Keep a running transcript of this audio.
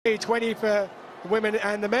T20 for the women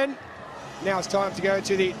and the men. Now it's time to go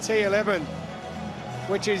to the T11,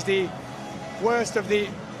 which is the worst of the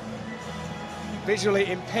visually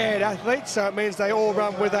impaired athletes, so it means they all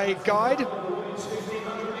run with a guide.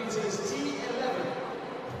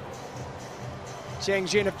 Zheng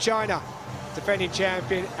Jin of China, defending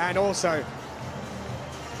champion and also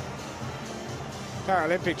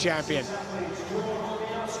Paralympic champion.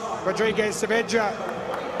 SAAVEDRA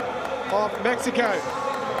of Mexico,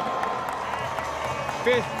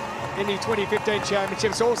 fifth in the 2015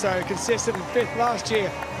 championships, also consistent in fifth last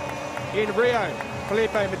year in Rio.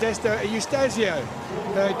 Felipe, MODESTO, EUSTASIO,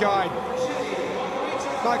 third guide.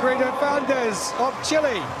 Margarita FAUNDEZ of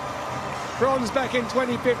Chile, bronze back in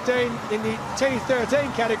 2015 in the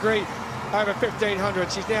T13 category over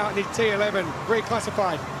 1500. She's now in the T11,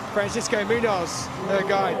 reclassified. Francisco MUNOZ, third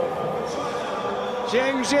guide.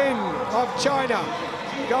 Zheng Zheng of China,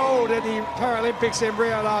 gold at the Paralympics in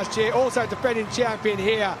Rio last year, also defending champion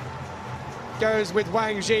here, goes with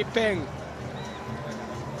WANG Zipeng.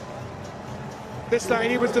 This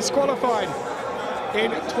lady was disqualified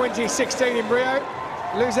in 2016 in Rio.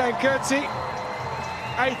 Louzanne COETZEE,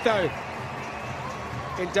 eighth though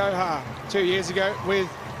in Doha 2 years ago with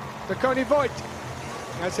MOKONE Voight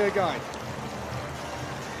as her guide.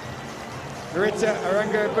 Maritza,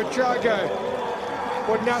 ARANGO, BUITRAGO.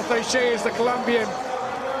 What an athlete she is, the Colombian.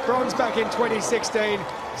 Bronze back in 2016,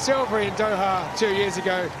 silver in Doha 2 years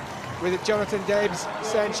ago with Jonathan Daybes,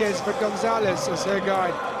 SANCHEZ for GONZALEZ as her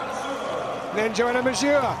guide. And then Joanna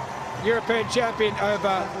MAZUR, European champion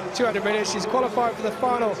over 200 meters. She's qualified for the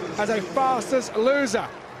final as a fastest loser.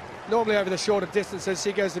 Normally over the shorter distances,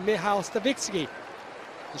 she goes to Michal STAWICKI.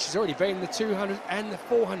 And she's already been in the 200 and the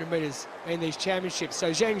 400 meters in these championships. So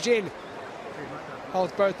Zheng Jin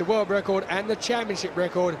holds both the world record and the championship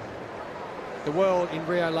record. The world in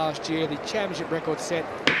Rio last year, the championship record set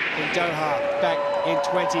in Doha back in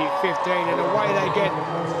 2015, and away they get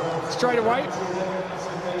straight away.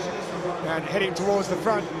 And heading towards the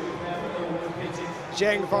front,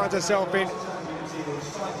 Zheng finds herself in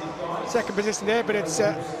second position there, but it's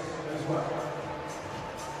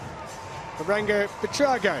ARANGO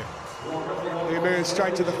BUITRAGO who moves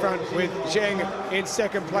straight to the front with Zheng in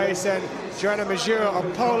second place, and Joanna MAZUR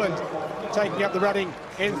of Poland taking up the running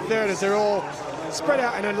in third, as they're all spread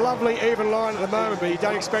out in a lovely even line at the moment, but you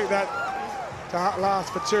don't expect that to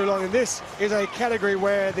last for too long. And this is a category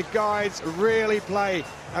where the guides really play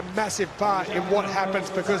a massive part in what happens,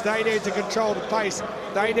 because they need to control the pace.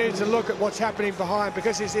 They need to look at what's happening behind,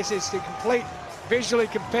 because this is the complete visually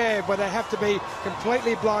compared, where they have to be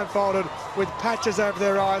completely blindfolded with patches over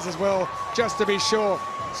their eyes as well, just to be sure.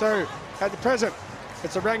 So at the present,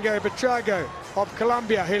 it's ARANGO BUITRAGO of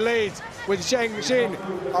Colombia who leads, with Zheng Jin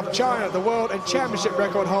of China, the world and championship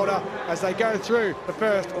record holder, as they go through the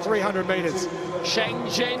first 300 meters. Zheng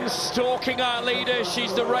Jin stalking our leader.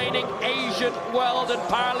 She's the reigning Asian world and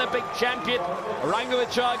Paralympic champion. ARANGO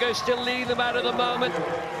BUITRAGO still leading them out at the moment.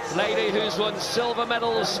 Lady who's won silver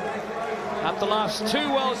medals at the last two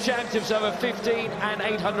world championships over 15 and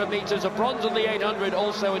 800 meters, a bronze in the 800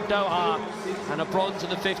 also in Doha, and a bronze in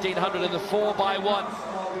the 1500 in the 4x1.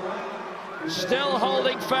 Still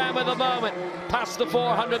holding firm at the moment, past the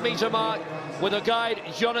 400 meter mark with her guide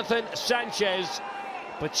Jonathan Sanchez.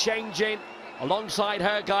 But Zheng Jin, alongside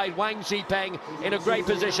her guide WANG Zipeng, in a great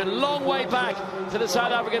position. Long way back to the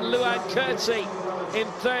South African Louzanne COETZEE in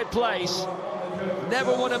third place.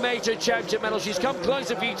 Never won a major championship medal. She's come close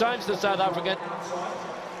a few times, the South African.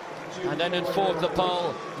 And then in fourth, the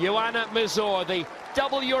pole, Joanna MAZUR, the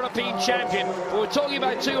double European champion. But we're talking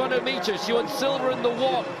about 200 meters. She won silver in the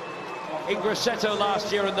walk in Grosseto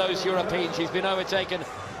last year in those Europeans. She's been overtaken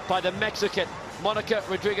by the Mexican Monica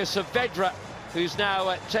Rodriguez-Saavedra, who's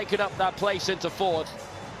now taken up that place into fourth.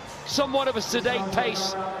 Somewhat of a sedate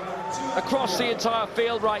pace across the entire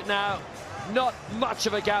field right now. Not much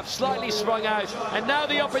of a gap, slightly sprung out, and now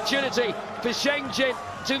the opportunity for Zheng Jin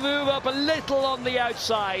to move up a little on the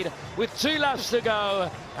outside with 2 laps to go,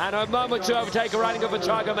 and her moment to overtake ARANGO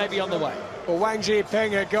BUITRAGO may be on the way. Well, WANG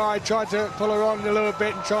Zipeng, her guide, tried to pull her on a little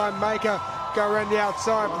bit and try and make her go around the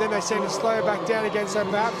outside, but then they seem to slow her back down again, so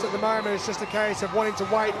perhaps at the moment it's just a case of wanting to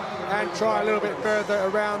wait and try a little bit further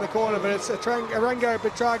around the corner. But it's ARANGO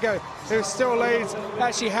BUITRAGO who still leads,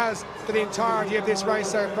 as she has for the entirety of this race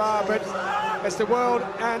so far. But it's the world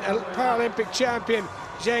and Paralympic champion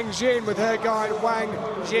Zheng Jin with her guide WANG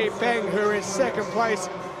Zipeng, who is second place,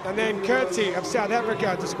 and then COETZEE of South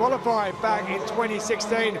Africa, disqualified back in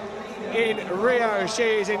 2016 in Rio. She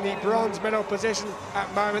is in the bronze medal position at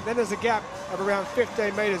the moment. Then there's a gap of around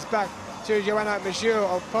 15 meters back to Joanna MAZUR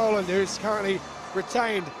of Poland, who's currently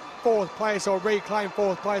retained fourth place, or reclaim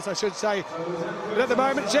fourth place, I should say. But at the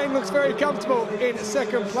moment, Zheng looks very comfortable in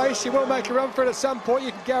second place. She will make a run for it at some point,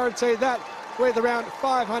 you can guarantee that, with around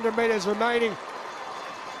 500 metres remaining.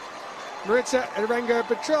 Maritza and ARANGO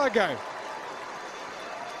BUITRAGO,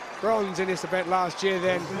 bronze in this event last year,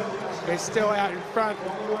 then is still out in front,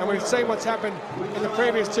 and we've seen what's happened in the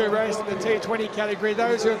previous two races in the T20 category.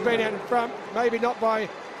 Those who have been out in front, maybe not by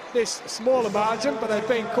this smaller margin, but they've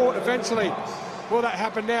been caught eventually. Will that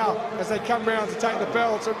happen now as they come round to take the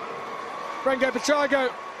belt? So ARANGO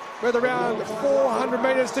BUITRAGO with around 400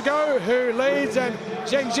 metres to go, who leads, and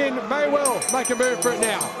Zheng ZHENG may well make a move for it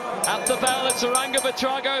now. At the bell, it's ARANGO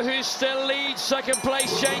BUITRAGO who still leads. Second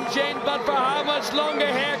place, Zheng ZHENG, but for how much longer?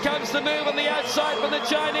 Here comes the move on the outside from the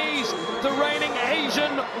Chinese. The reigning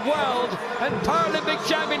Asian world and Paralympic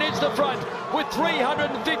champion hits the front with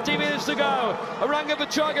 350 metres to go. ARANGO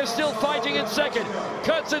BUITRAGO still fighting in second.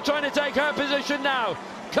 COETZEE trying to take her position now.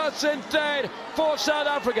 COETZEE in third for South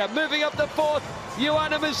Africa. Moving up the fourth,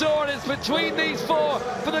 Joanna MAZUR, and it's between these four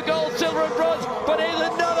for the gold, silver and bronze. But here's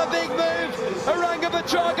another big move. ARANGO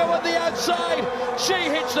BUITRAGO on the outside. She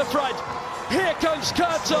hits the front. Here comes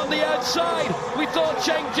COETZEE on the outside. We thought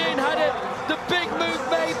Zheng ZHENG had it. The big move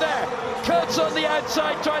made there. COETZEE on the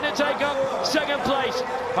outside trying to take up second place.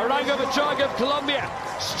 ARANGO BUITRAGO of Colombia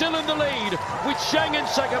still in the lead with Zheng in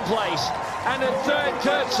second place. And in third,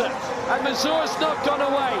 COETZEE. And MAZUR's not gone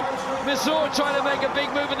away. MAZUR trying to make a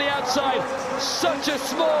big move on the outside. Such a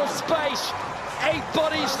small space. 8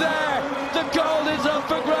 bodies there. The gold is up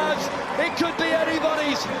for grabs. It could be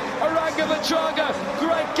anybody's. ARANGO BUITRAGO,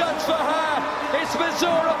 great guts for her. It's MAZUR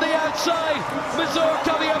on the outside. MAZUR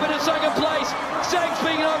coming up in second place. Zheng's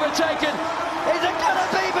being overtaken. Is it going to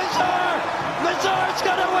be MAZUR? MAZUR's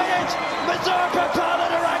going to win it. MAZUR propelled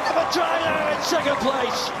ARANGO BUITRAGO in second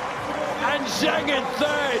place. And Zheng in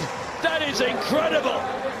third. That is incredible.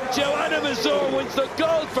 Joanna MAZUR wins the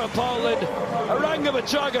gold for Poland. ARANGO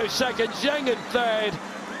BUITRAGO second, Zheng in third.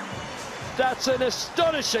 That's an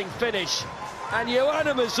astonishing finish. And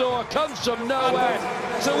Joanna MAZUR comes from nowhere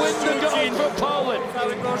to win the gold for Poland.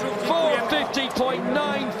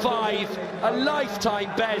 450.95, a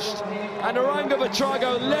lifetime best. And ARANGO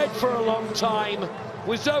BUITRAGO led for a long time,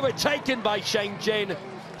 was overtaken by Zheng ZHENG,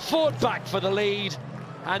 fought back for the lead,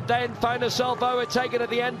 and then found herself overtaken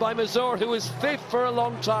at the end by MAZUR, who was fifth for a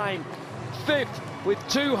long time. Fifth with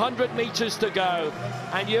 200 metres to go.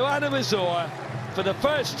 And Joanna MAZUR, for the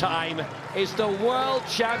first time, is the world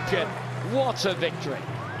champion. What a victory.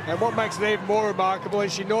 And what makes it even more remarkable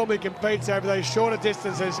is she normally competes over those shorter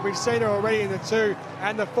distances. We've seen her already in the 2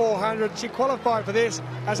 and the 400. She qualified for this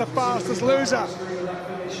as a fastest loser.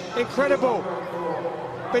 Incredible.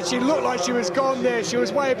 But she looked like she was gone there. She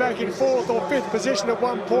was way back in 4th or 5th position at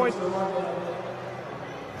one point.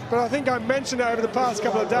 But I think I mentioned it over the past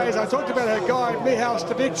couple of days. I talked about her guy, Michal.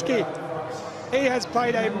 He has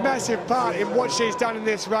played a massive part in what she's done in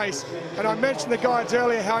this race. And I mentioned the guides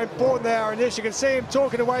earlier, how important they are in this. You can see him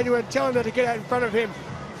talking away to her and telling her to get out in front of him.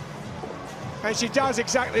 And she does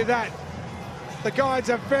exactly that. The guides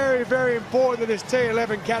are very, very important in this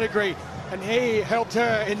T11 category. And he helped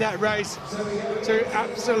her in that race to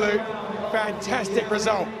absolute fantastic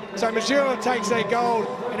result. So MAZUR takes a gold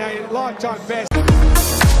in a lifetime best.